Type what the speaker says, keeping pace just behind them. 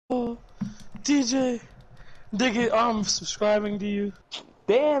Oh, DJ, Diggy, I'm subscribing to you.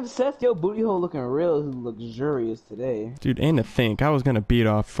 Damn, Seth, your booty hole looking real luxurious today. Dude, and to think, I was gonna beat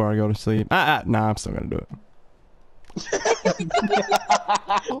off before I go to sleep. Nah, I'm still gonna do it.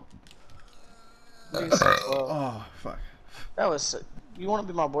 Oh, fuck. That was sick. You want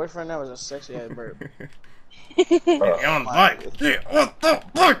to be my boyfriend? That was a sexy ass burp. On bike. What the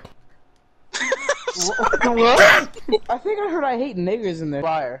fuck? What? I think I heard I hate niggers in there.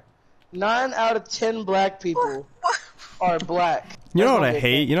 Liar. 9 out of 10 black people are black. You know what I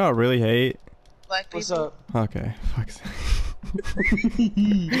hate? You know what I really hate? Black people. What's up? Okay, fuck's sake.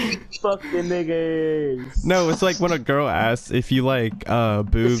 Fuck the niggers. No, it's like when a girl asks if you like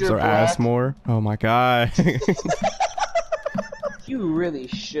boobs or black. ass more. Oh my god. You really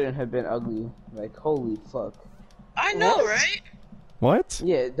shouldn't have been ugly. Like, holy fuck. I know, What? right? What?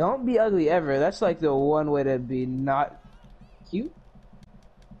 Yeah, don't be ugly ever. That's like the one way to be not cute.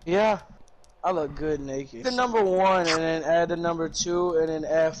 Yeah. I look good naked. The number 1 and then add the number 2 and then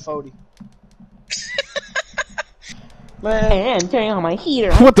add 40. Man. And turning on my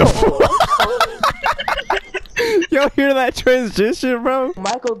heater. What the fuck? Y'all hear that transition, bro?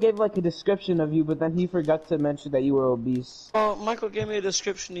 Michael gave like a description of you, but then he forgot to mention that you were obese. Oh, Michael gave me a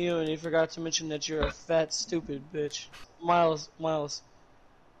description of you and he forgot to mention that you're a fat, stupid bitch. Miles,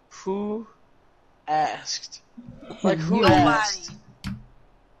 who asked? Like, who asked?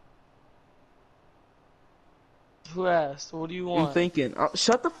 Who asked? What do you want? I'm thinking.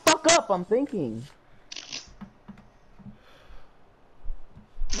 Shut the fuck up, I'm thinking.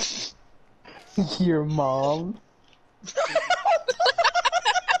 Your mom.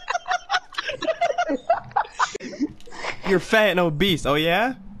 You're fat and obese. Oh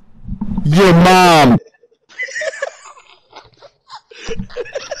yeah? Your mom.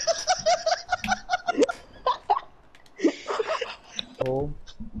 Oh,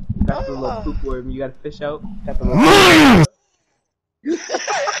 got the little poop worm. You got to fish out. Got the little.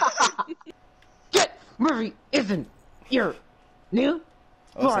 Get Murphy isn't your new.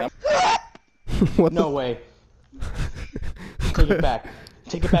 What No way. Take it back.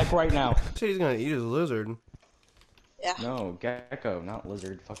 Take it back right now. the? He's gonna eat his lizard. Yeah. No, gecko, not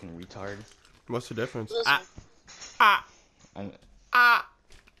lizard. Fucking retard. What's the difference? Listen. I'm...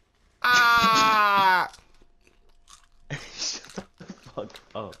 Shut the fuck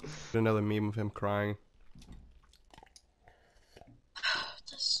up. Another meme of him crying.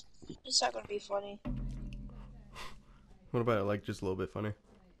 It's not gonna be funny. What about it? Like just a little bit funny?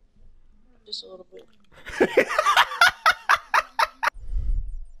 Just a little bit.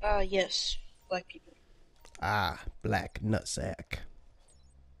 Yes. Black people. Black nutsack.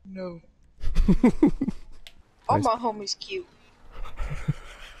 No. All my homies cute.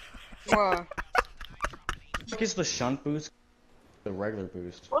 Mwah. What is the shunt boost? The regular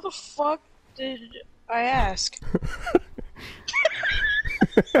boost. What the fuck did I ask?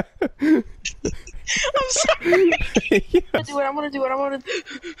 I'm sorry. I'm gonna do it. Why'd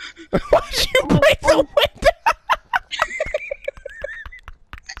you break the window?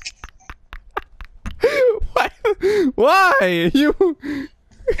 Why?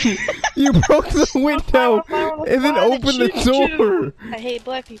 You broke the window and then opened the door. I hate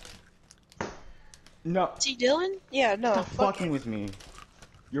black people. No. See Dylan? Yeah, no. Stop fuck fucking it. with me.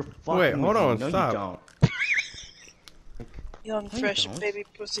 You're fucking Wait, with hold me. on, No, stop. you don't. Young, you fresh, don't. baby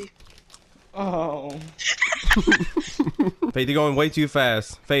pussy. Oh. Faith, you're going way too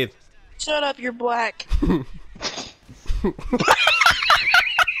fast. Faith. Shut up, you're black.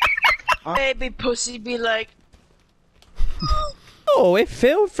 Baby pussy be like, Oh, it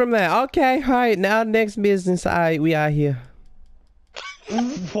failed from that. Okay, alright, now next business. Alright, we out here.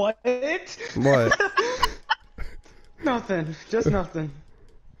 What? What? Nothing. Just nothing.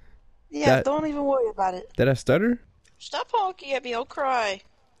 yeah, That- don't even worry about it. Did I stutter? Stop honking at me, I'll cry.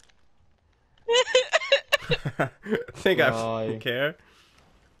 Think I Cry. fucking care.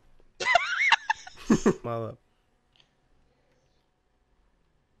 Smile up.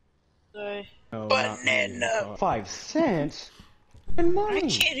 Sorry. No, Banana. not 5 cents? And I money.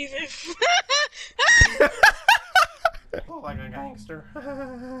 can't even. Oh, like a gangster.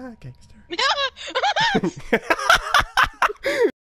 Gangster.